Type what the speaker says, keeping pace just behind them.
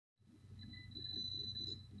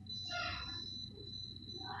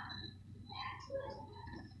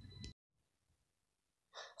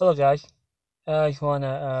Hello guys, I just want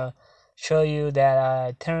to show you that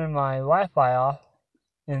I turned my Wi-Fi off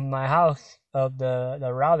in my house of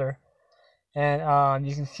the router, and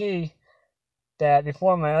you can see that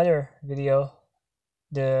before my other video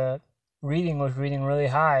the reading was reading really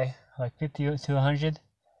high, like 50 to 100,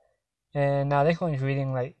 and now this one's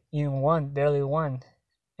reading like even barely one,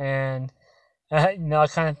 and I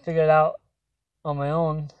kind of figured out on my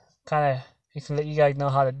own, kind of just to let you guys know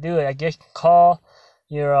how to do it. I guess call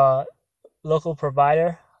your local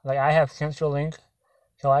provider. Like I have CenturyLink,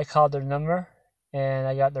 so I called their number and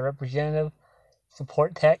I got the representative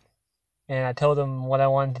support tech, and I told them what I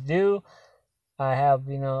wanted to do. I have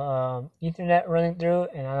Ethernet running through,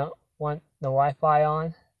 and I don't want the Wi-Fi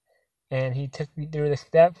on. And he took me through the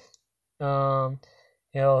steps. Um,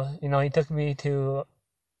 he took me to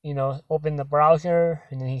open the browser,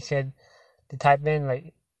 and then he said to type in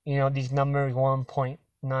like these numbers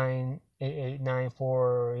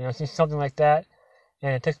 1.98894, just something like that,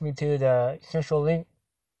 and it took me to the CenturyLink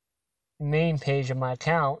main page of my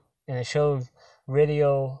account, and it shows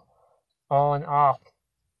radio on off,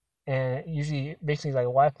 and usually basically like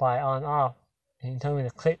Wi-Fi on off, and he told me to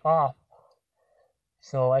click off.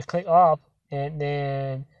 So I clicked off, and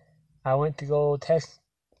then I went to go test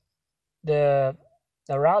the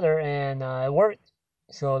router, and it worked.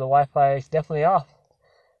 So the Wi-Fi is definitely off.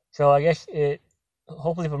 So I guess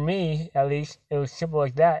hopefully for me at least, it was simple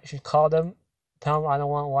like that. I should call them, tell them I don't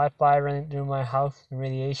want Wi-Fi running through my house and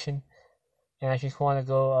radiation, and I just want to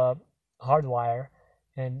go hardwire,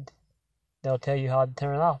 and they'll tell you how to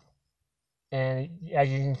turn it off. And as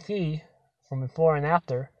you can see from before and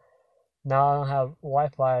after, now I don't have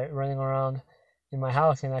Wi-Fi running around in my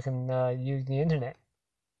house, and I can use the internet.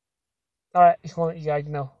 Alright, just want to let you guys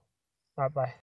know. Alright, bye.